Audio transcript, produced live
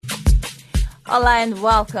Hola and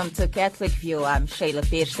welcome to Catholic View. I'm Sheila.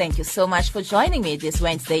 Thank you so much for joining me this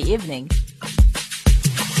Wednesday evening.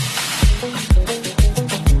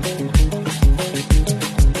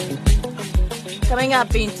 Coming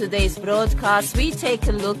up in today's broadcast, we take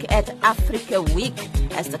a look at Africa Week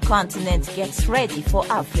as the continent gets ready for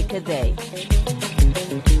Africa Day.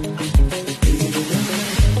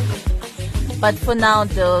 But for now,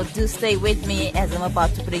 though, do stay with me as I'm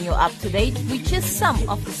about to bring you up to date with just some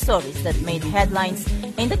of the stories that made headlines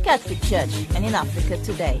in the Catholic Church and in Africa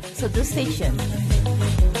today. So do stay tuned.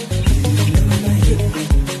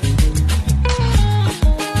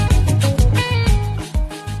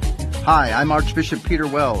 Hi, I'm Archbishop Peter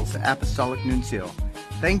Wells, Apostolic Nuncio.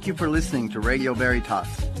 Thank you for listening to Radio Veritas,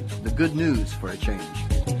 the good news for a change.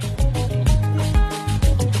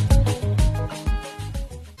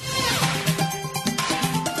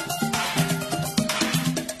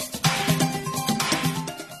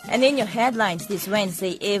 And in your headlines this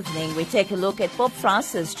Wednesday evening, we take a look at Pope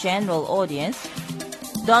Francis' general audience.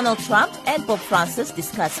 Donald Trump and Pope Francis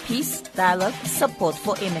discuss peace, dialogue, support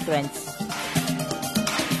for immigrants.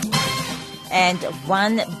 And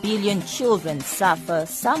 1 billion children suffer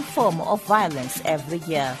some form of violence every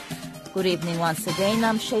year. Good evening once again,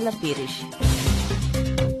 I'm Sheila Pires.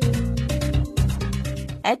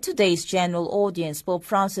 At today's general audience, Pope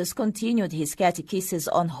Francis continued his catechesis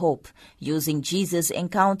on hope, using Jesus'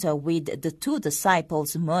 encounter with the two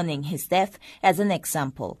disciples mourning his death as an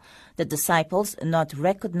example. The disciples, not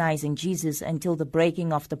recognizing Jesus until the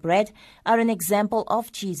breaking of the bread, are an example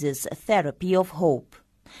of Jesus' therapy of hope.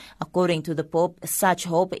 According to the Pope, such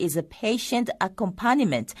hope is a patient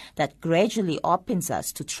accompaniment that gradually opens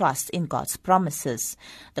us to trust in God's promises.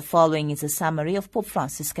 The following is a summary of Pope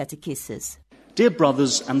Francis' catechesis. Dear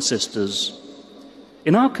brothers and sisters,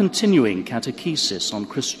 in our continuing catechesis on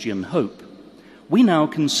Christian hope, we now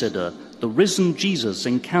consider the risen Jesus'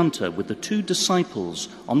 encounter with the two disciples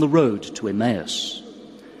on the road to Emmaus.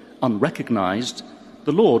 Unrecognized,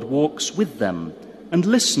 the Lord walks with them and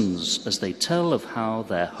listens as they tell of how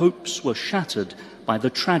their hopes were shattered by the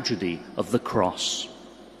tragedy of the cross.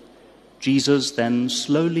 Jesus then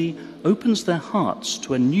slowly opens their hearts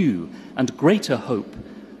to a new and greater hope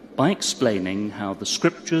by explaining how the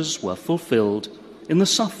Scriptures were fulfilled in the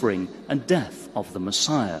suffering and death of the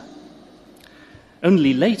Messiah.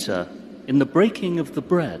 Only later, in the breaking of the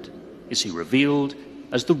bread, is he revealed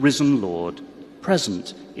as the risen Lord,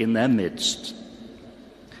 present in their midst.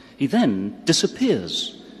 He then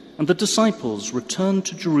disappears, and the disciples return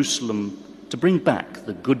to Jerusalem to bring back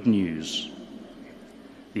the good news.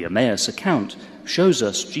 The Emmaus account shows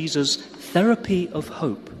us Jesus' therapy of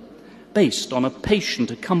hope, based on a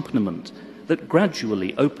patient accompaniment that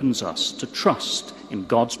gradually opens us to trust in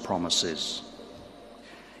God's promises.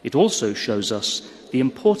 It also shows us the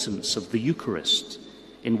importance of the Eucharist,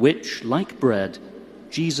 in which, like bread,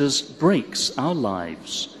 Jesus breaks our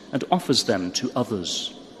lives and offers them to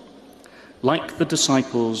others. Like the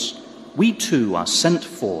disciples, we too are sent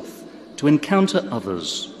forth to encounter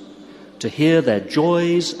others, to hear their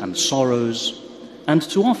joys and sorrows, and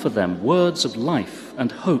to offer them words of life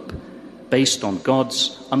and hope based on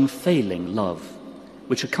God's unfailing love,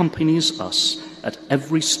 which accompanies us at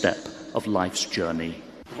every step of life's journey.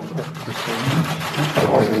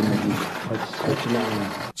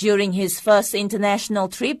 During his first international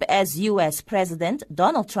trip as U.S. President,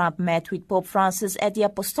 Donald Trump met with Pope Francis at the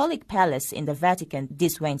Apostolic Palace in the Vatican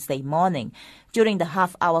this Wednesday morning. During the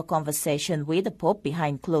half-hour conversation with the Pope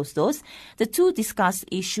behind closed doors, the two discussed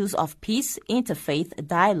issues of peace, interfaith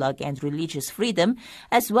dialogue and religious freedom,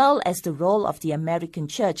 as well as the role of the American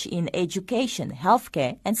Church in education,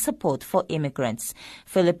 healthcare and support for immigrants.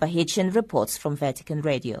 Philippa Hitchen reports from Vatican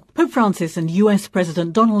Radio. Pope Francis and U.S.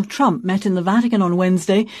 President Donald Trump met in the Vatican on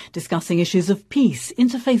Wednesday, discussing issues of peace,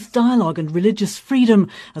 interfaith dialogue and religious freedom,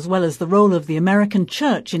 as well as the role of the American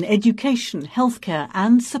Church in education, healthcare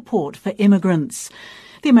and support for immigrants.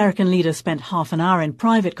 The American leader spent half an hour in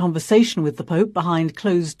private conversation with the Pope behind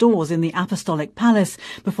closed doors in the Apostolic Palace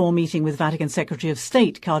before meeting with Vatican Secretary of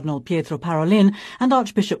State Cardinal Pietro Parolin and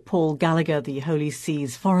Archbishop Paul Gallagher, the Holy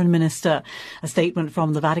See's foreign minister. A statement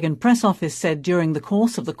from the Vatican press office said during the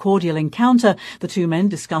course of the cordial encounter, the two men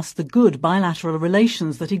discussed the good bilateral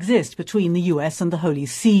relations that exist between the US and the Holy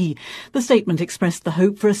See. The statement expressed the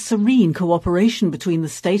hope for a serene cooperation between the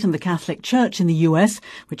state and the Catholic Church in the US,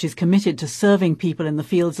 which is committed to serving people in the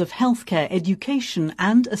fields of healthcare, education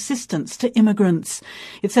and assistance to immigrants.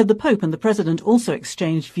 It said the Pope and the President also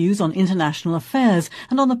exchanged views on international affairs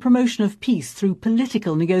and on the promotion of peace through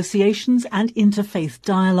political negotiations and interfaith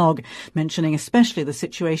dialogue, mentioning especially the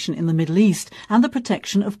situation in the Middle East and the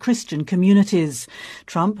protection of Christian communities.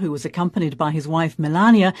 Trump, who was accompanied by his wife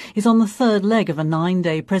Melania, is on the third leg of a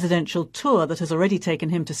 9-day presidential tour that has already taken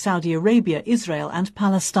him to Saudi Arabia, Israel and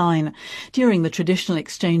Palestine. During the traditional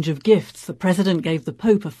exchange of gifts, the President gave the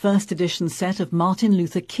Pope a first edition set of Martin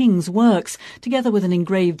Luther King's works, together with an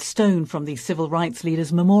engraved stone from the civil rights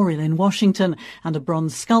leader's memorial in Washington and a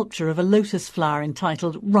bronze sculpture of a lotus flower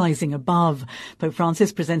entitled Rising Above. Pope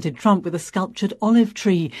Francis presented Trump with a sculptured olive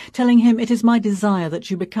tree, telling him, "It is my desire that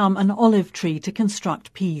you become an olive tree to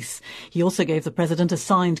construct peace." He also gave the President a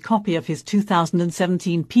signed copy of his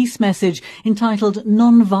 2017 peace message entitled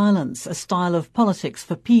Non-Violence, a Style of Politics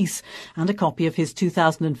for Peace, and a copy of his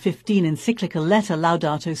 2015 encyclical letter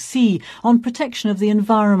Laudato Si on protection of the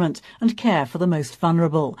environment and care for the most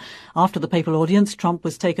vulnerable. After the papal audience, Trump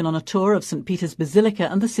was taken on a tour of St. Peter's Basilica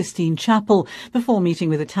and the Sistine Chapel before meeting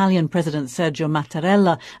with Italian President Sergio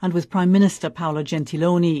Mattarella and with Prime Minister Paolo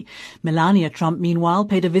Gentiloni. Melania Trump, meanwhile,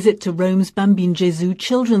 paid a visit to Rome's Bambin Gesù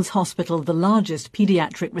Children's Hospital, the largest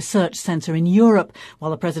paediatric research centre in Europe,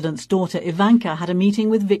 while the President's daughter Ivanka had a meeting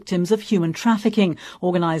with victims of human trafficking,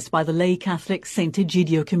 organised by the lay Catholic St.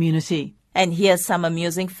 Egidio community. And here's some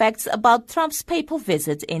amusing facts about Trump's papal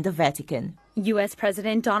visit in the Vatican. U.S.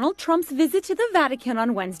 President Donald Trump's visit to the Vatican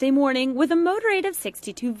on Wednesday morning with a motorade of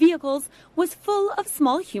 62 vehicles was full of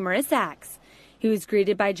small humorous acts. He was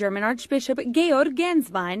greeted by German Archbishop Georg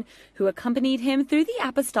Genswein, who accompanied him through the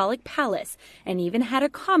Apostolic Palace and even had a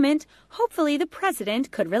comment hopefully the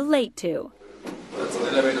president could relate to. That's an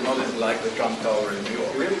elevator not like the Trump Tower in New York.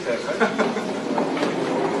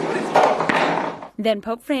 Then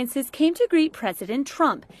Pope Francis came to greet President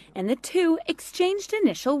Trump, and the two exchanged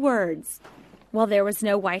initial words. While there was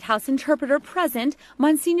no White House interpreter present,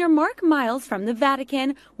 Monsignor Mark Miles from the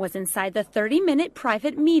Vatican was inside the 30-minute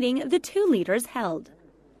private meeting the two leaders held.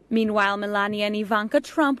 Meanwhile, Melania and Ivanka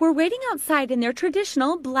Trump were waiting outside in their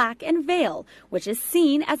traditional black and veil, which is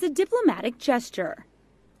seen as a diplomatic gesture.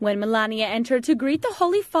 When Melania entered to greet the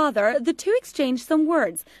Holy Father, the two exchanged some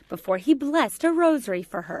words before he blessed a rosary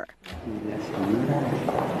for her.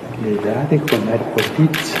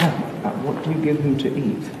 What do you give him to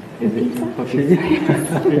eat?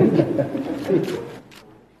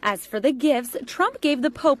 As for the gifts, Trump gave the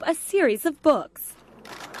Pope a series of books.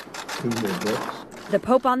 The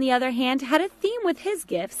Pope, on the other hand, had a theme with his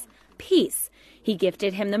gifts, peace. He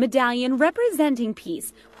gifted him the medallion representing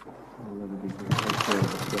peace.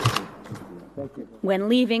 When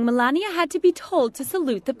leaving, Melania had to be told to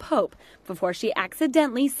salute the Pope before she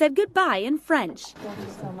accidentally said goodbye in French.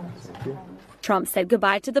 Trump said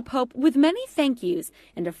goodbye to the Pope with many thank yous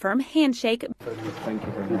and a firm handshake. Thank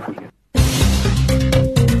you very much.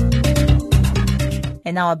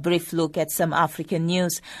 And now a brief look at some African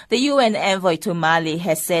news. The UN envoy to Mali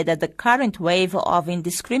has said that the current wave of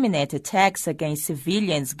indiscriminate attacks against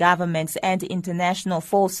civilians, governments and international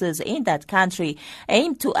forces in that country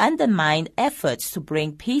aim to undermine efforts to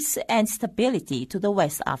bring peace and stability to the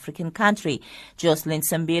West African country. Jocelyn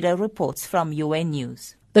Sambira reports from UN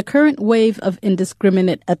News. The current wave of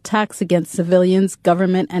indiscriminate attacks against civilians,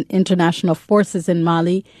 government and international forces in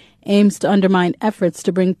Mali aims to undermine efforts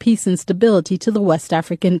to bring peace and stability to the West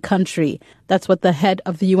African country. That's what the head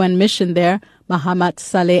of the UN mission there, Mahamat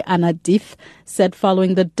Saleh Anadif, said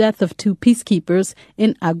following the death of two peacekeepers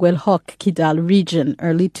in Aguelhok, Kidal region,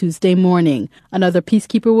 early Tuesday morning. Another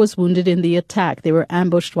peacekeeper was wounded in the attack. They were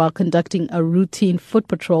ambushed while conducting a routine foot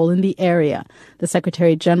patrol in the area. The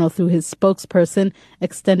Secretary General, through his spokesperson,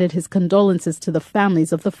 extended his condolences to the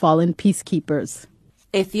families of the fallen peacekeepers.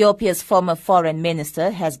 Ethiopia's former foreign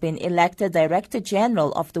minister has been elected Director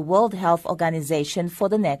General of the World Health Organization for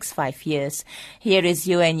the next 5 years. Here is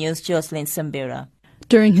UN News' Jocelyn Sambira.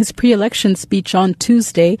 During his pre-election speech on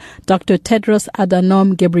Tuesday, Dr. Tedros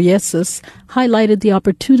Adhanom Ghebreyesus highlighted the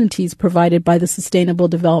opportunities provided by the Sustainable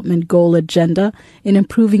Development Goal agenda in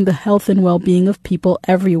improving the health and well-being of people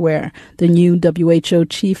everywhere. The new WHO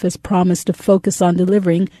chief has promised to focus on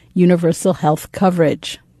delivering universal health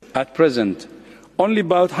coverage. At present, only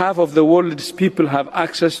about half of the world's people have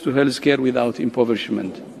access to health care without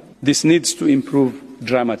impoverishment. This needs to improve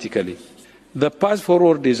dramatically. The path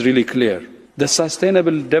forward is really clear. The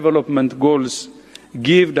Sustainable Development Goals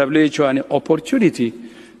give WHO an opportunity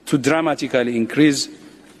to dramatically increase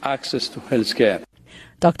access to health care.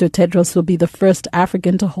 Dr. Tedros will be the first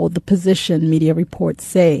African to hold the position, media reports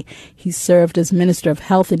say. He served as Minister of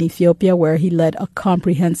Health in Ethiopia, where he led a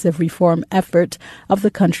comprehensive reform effort of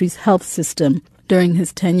the country's health system. During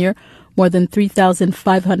his tenure, more than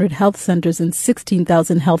 3,500 health centers and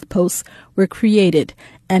 16,000 health posts were created,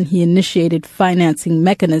 and he initiated financing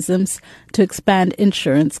mechanisms to expand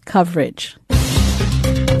insurance coverage.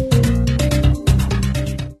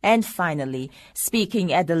 And finally,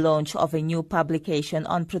 speaking at the launch of a new publication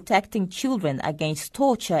on protecting children against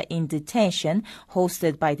torture in detention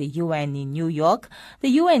hosted by the UN in New York, the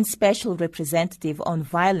UN Special Representative on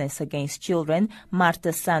Violence Against Children,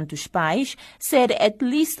 Marta Santos Pires, said at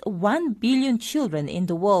least 1 billion children in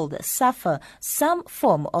the world suffer some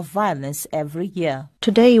form of violence every year.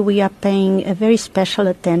 Today we are paying a very special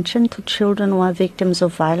attention to children who are victims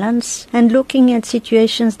of violence and looking at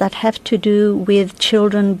situations that have to do with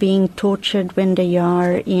children being tortured when they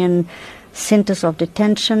are in centers of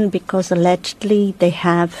detention because allegedly they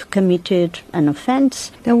have committed an offense.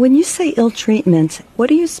 Now, when you say ill treatment, what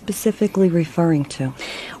are you specifically referring to?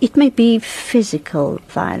 It may be physical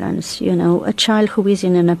violence. You know, a child who is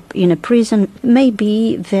in a prison may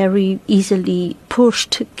be very easily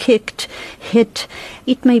pushed, kicked, hit.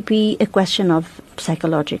 It may be a question of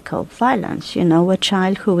psychological violence, you know, a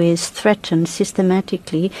child who is threatened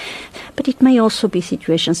systematically, but it may also be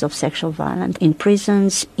situations of sexual violence in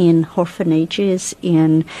prisons, in orphanages,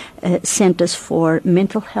 in centers for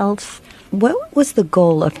mental health. What was the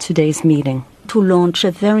goal of today's meeting? To launch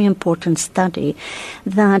a very important study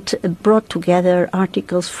that brought together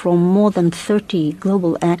articles from more than 30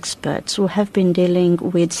 global experts who have been dealing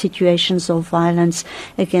with situations of violence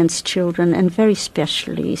against children, and very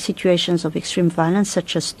especially situations of extreme violence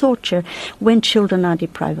such as torture when children are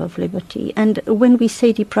deprived of liberty. And when we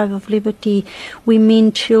say deprived of liberty, we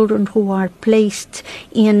mean children who are placed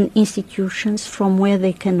in institutions from where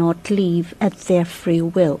they cannot leave at their free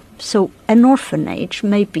will. So an orphanage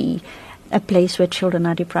may be a place where children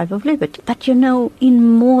are deprived of liberty. But you know, in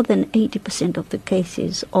more than 80% of the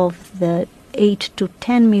cases of the 8 to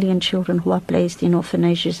 10 million children who are placed in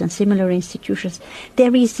orphanages and similar institutions,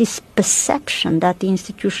 there is this perception that the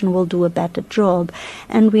institution will do a better job.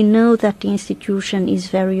 And we know that the institution is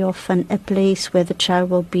very often a place where the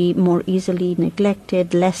child will be more easily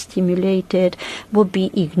neglected, less stimulated, will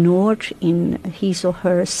be ignored in his or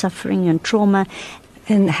her suffering and trauma.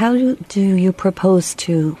 And how do you propose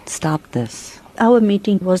to stop this? Our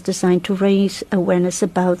meeting was designed to raise awareness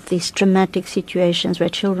about these traumatic situations where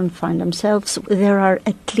children find themselves. There are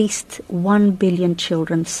at least 1 billion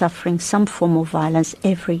children suffering some form of violence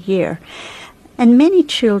every year. And many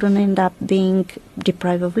children end up being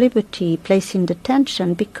deprived of liberty, placed in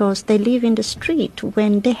detention, because they live in the street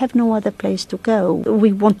when they have no other place to go.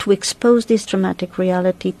 We want to expose this traumatic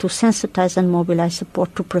reality, to sensitize and mobilize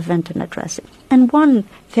support to prevent and address it. And one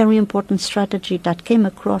very important strategy that came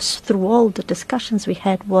across through all the discussions we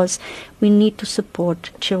had was we need to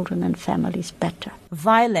support children and families better.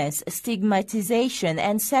 Violence, stigmatization,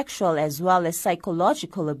 and sexual as well as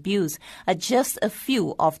psychological abuse are just a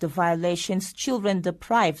few of the violations children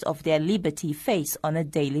deprived of their liberty face on a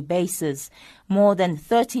daily basis. More than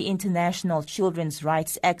 30 international children's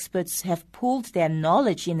rights experts have pooled their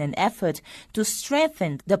knowledge in an effort to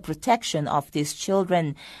strengthen the protection of these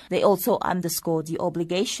children. They also underscore the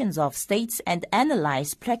obligations of states and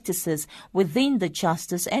analyze practices within the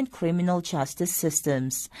justice and criminal justice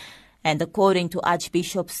systems. And according to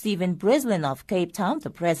Archbishop Stephen Breslin of Cape Town, the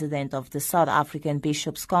president of the South African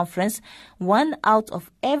Bishops' Conference, 1 out of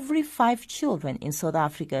every 5 children in South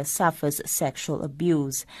Africa suffers sexual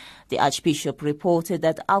abuse. The Archbishop reported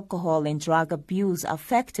that alcohol and drug abuse are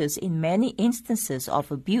factors in many instances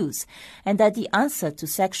of abuse, and that the answer to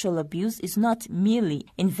sexual abuse is not merely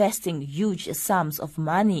investing huge sums of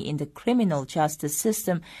money in the criminal justice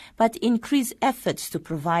system, but increased efforts to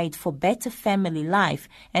provide for better family life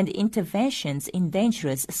and interventions in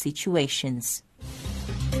dangerous situations.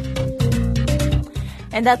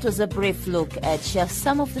 And that was a brief look at just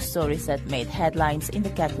some of the stories that made headlines in the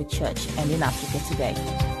Catholic Church and in Africa today.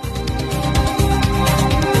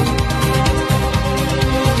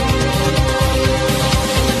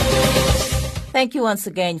 Thank you once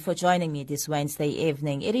again for joining me this Wednesday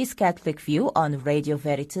evening. It is Catholic View on Radio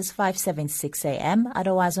Veritas 576 AM,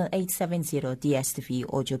 otherwise on 870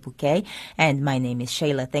 DSTV audio bouquet. And my name is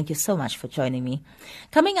Sheila. Thank you so much for joining me.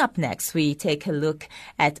 Coming up next, we take a look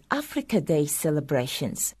at Africa Day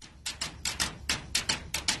celebrations.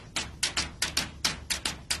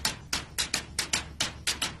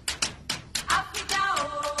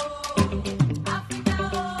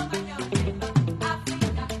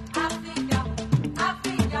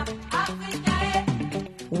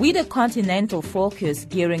 With a continental focus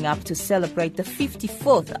gearing up to celebrate the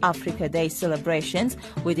 54th Africa Day celebrations,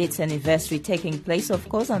 with its anniversary taking place, of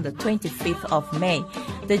course, on the 25th of May,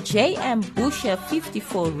 the J.M. Busher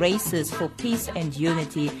 54 Races for Peace and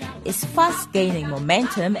Unity is fast gaining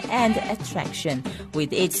momentum and attraction,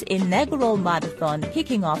 with its inaugural marathon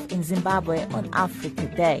kicking off in Zimbabwe on Africa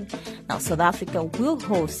Day. Now, South Africa will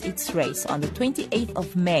host its race on the 28th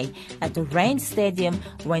of May at the Rand Stadium,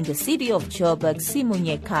 when the City of Joburg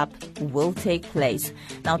Simunye Cup will take place.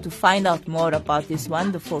 Now, to find out more about these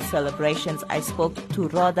wonderful celebrations, I spoke to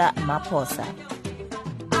Rhoda Maposa.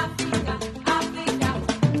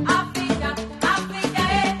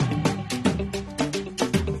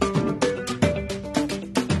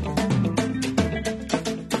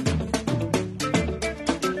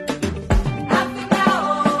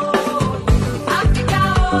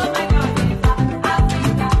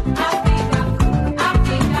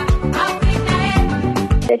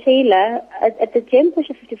 Sheila, at the J.M.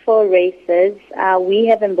 Busher 54 races, we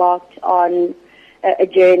have embarked on a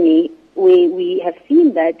journey where we have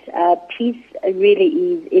seen that peace really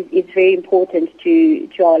is very important to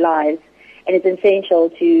our lives, and it's essential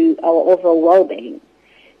to our overall well-being.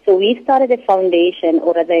 So we've started a foundation,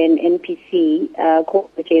 or rather an NPC, called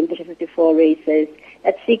the J.M. Busher 54 races,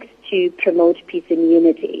 that seeks to promote peace and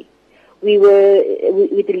unity. We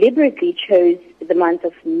deliberately chose the month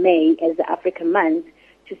of May as the African month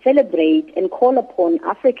to celebrate and call upon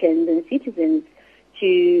Africans and citizens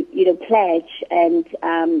to, pledge and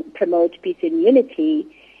promote peace and unity,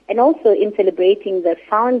 and also in celebrating the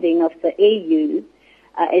founding of the AU,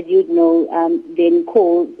 as you'd know,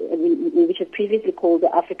 which was previously called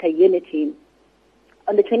the Africa Unity.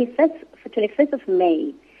 On the 25th of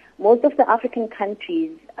May, most of the African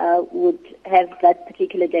countries would have that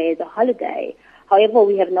particular day as a holiday. However,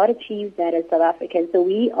 we have not achieved that as South Africans, so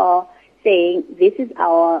we are saying this is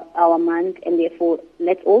our month, and therefore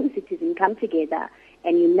let all the citizens come together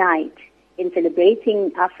and unite in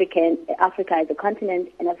celebrating Africa as a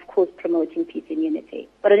continent, and of course promoting peace and unity.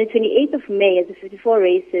 But on the 28th of May, as the 54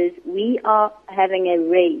 races, we are having a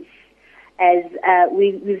race, as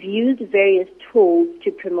we've used various tools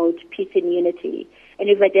to promote peace and unity. And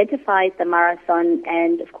we've identified the marathon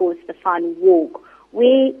and, of course, the fun walk,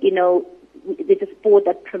 where, there's a sport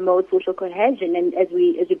that promotes social cohesion, and as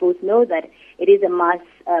we both know that it is a mass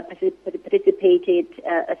participated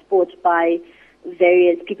sport by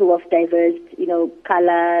various people of diverse,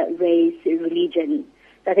 color, race, religion.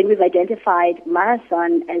 So I think we've identified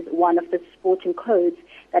marathon as one of the sporting codes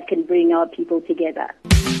that can bring our people together.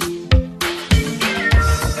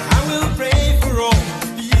 I will pray for all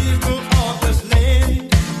people of this land.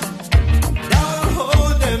 Thou will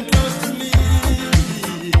hold them close to me.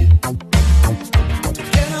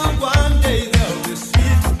 Together one day they'll be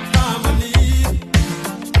sweet harmony.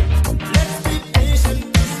 Let's be patient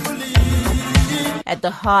peacefully. At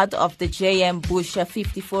the heart of the J.M. Busher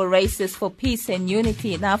 54 Races for Peace and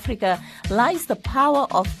Unity in Africa lies the power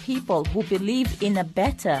of people who believe in a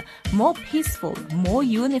better, more peaceful, more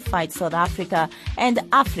unified South Africa and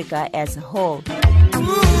Africa as a whole.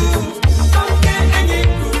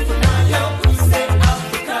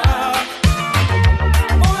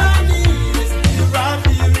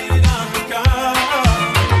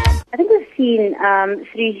 I think we've seen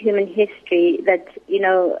through human history that,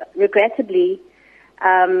 regrettably,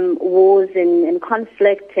 wars and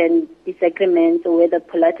conflict and disagreements, or whether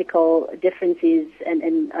political differences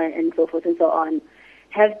and so forth and so on,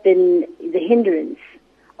 have been the hindrance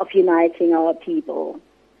of uniting our people.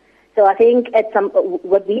 So I think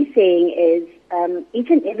what we're saying is each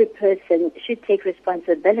and every person should take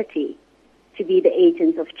responsibility to be the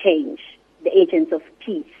agents of change, the agents of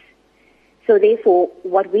peace. So therefore,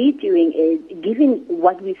 what we're doing is, given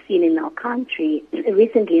what we've seen in our country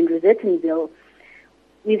recently in Rosettenville,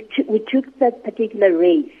 we took that particular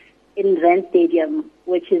race in Rand Stadium,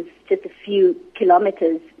 which is just a few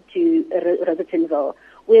kilometers to Rosettenville,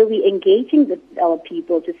 where we're engaging our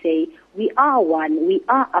people to say, we are one, we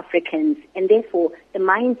are Africans, and therefore the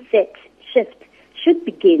mindset shift should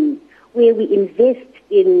begin where we invest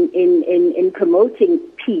in promoting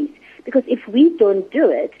peace. Because if we don't do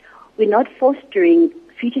it, we're not fostering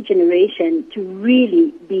future generation to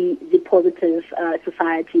really be the positive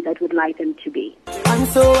society that we'd like them to be. I'm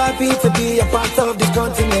so happy to be a part of this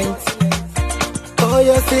continent. All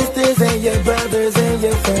your sisters and your brothers and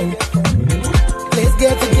your friends. Let's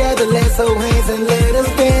get together, let's hold hands and let us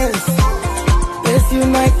dance. Let's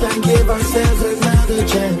unite and give ourselves another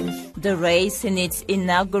chance. The race in its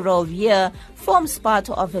inaugural year forms part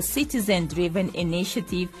of a citizen-driven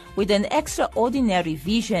initiative with an extraordinary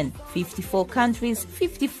vision: 54 countries,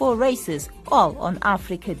 54 races, all on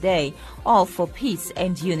Africa Day, all for peace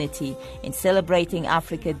and unity. In celebrating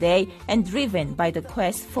Africa Day and driven by the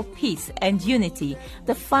quest for peace and unity,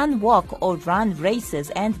 the fun walk or run races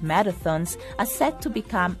and marathons are set to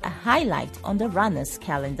become a highlight on the runners'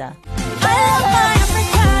 calendar.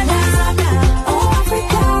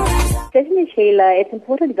 Certainly, Sheila, it's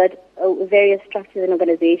important that various structures and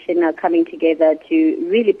organizations are coming together to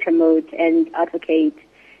really promote and advocate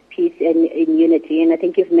peace and unity. And I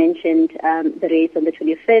think you've mentioned the race on the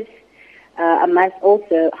 25th. I must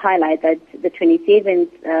also highlight that the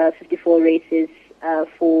 27th 54 races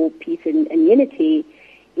for peace and unity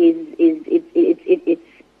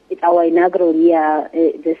it's our inaugural year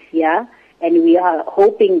this year, and we are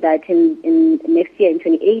hoping that in next year in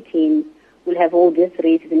 2018 we'll have all these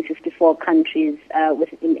races in 54 countries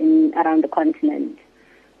around the continent.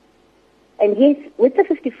 And yes, with the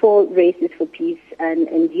 54 races for peace and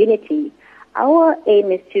unity, our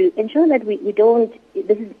aim is to ensure that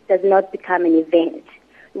this does not become an event.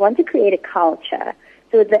 We want to create a culture.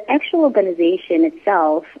 So the actual organization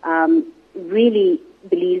itself really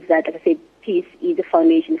believes that, as I said, peace is the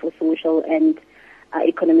foundation for social and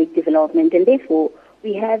economic development. And therefore,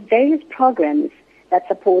 we have various programs that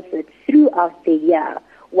support it throughout the year.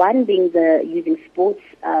 One being using sports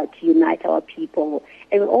to unite our people.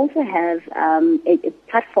 And we also have a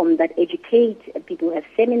platform that educates people who have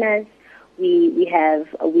seminars.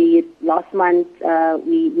 Last month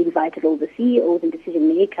we invited all the CEOs and decision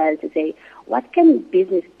makers to say, what can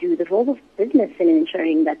business do, the role of business in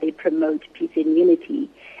ensuring that they promote peace and unity.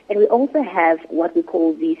 And we also have what we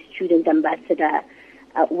call the student ambassador,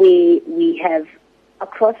 where we have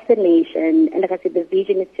across the nation, and like I said, the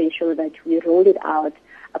vision is to ensure that we roll it out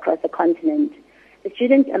across the continent. The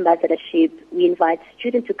student ambassadorship, we invite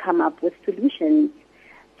students to come up with solutions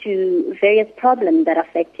to various problems that are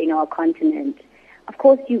affecting our continent. Of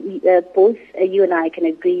course, both you and I can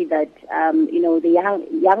agree that the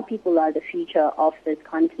young people are the future of this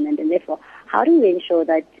continent, and therefore, how do we ensure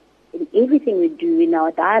that in everything we do in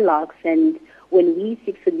our dialogues and when we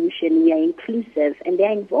seek solution, we are inclusive and they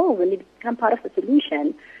are involved and they become part of the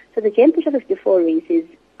solution. So the Championship of 54 races,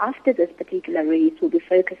 after this particular race, will be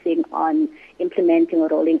focusing on implementing or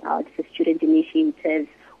rolling out the student initiatives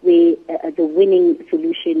where the winning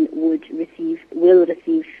solution will receive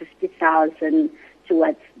 50,000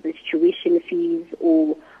 towards the tuition fees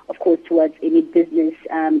or, of course, towards any business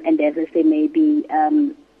endeavors they may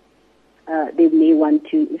want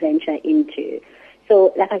to venture into.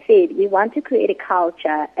 So, like I said, we want to create a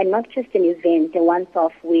culture and not just an event, a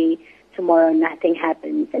once-off where tomorrow nothing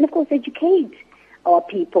happens. And, of course, educate our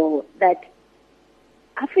people that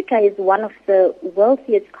Africa is one of the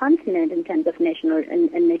wealthiest continents in terms of national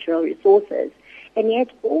and natural resources. And yet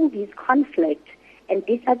all these conflicts and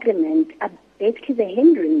disagreements are basically the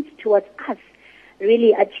hindrance towards us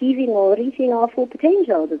really achieving or reaching our full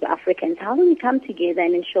potential as Africans. How do we come together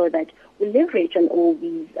and ensure that we leverage on all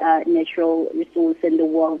these natural resources and the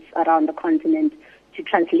wealth around the continent to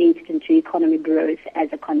translate it into economic growth as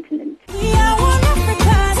a continent? We are one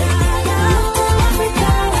Africa.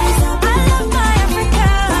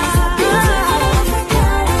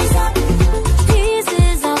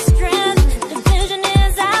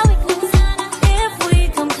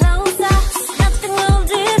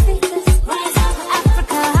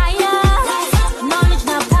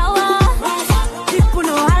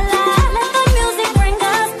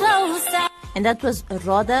 And that was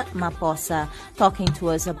Rhoda Maposa talking to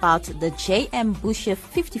us about the J.M. Bushe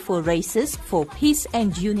 54 races for peace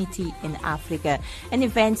and unity in Africa, an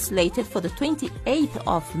event slated for the 28th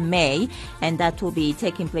of May, and that will be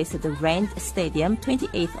taking place at the Rand Stadium,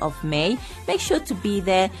 28th of May. Make sure to be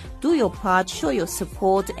there, do your part, show your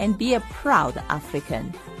support, and be a proud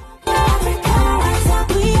African.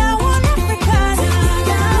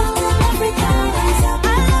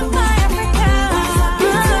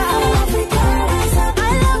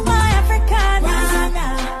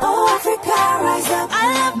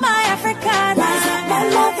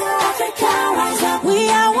 We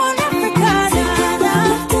are one Africa.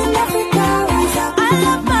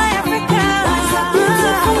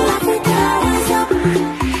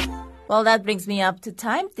 Well, that brings me up to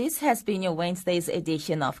time. This has been your Wednesday's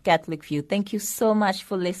edition of Catholic View. Thank you so much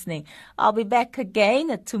for listening. I'll be back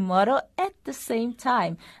again tomorrow at the same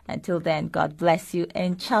time. Until then, God bless you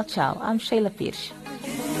and ciao, ciao. I'm Sheila Pires.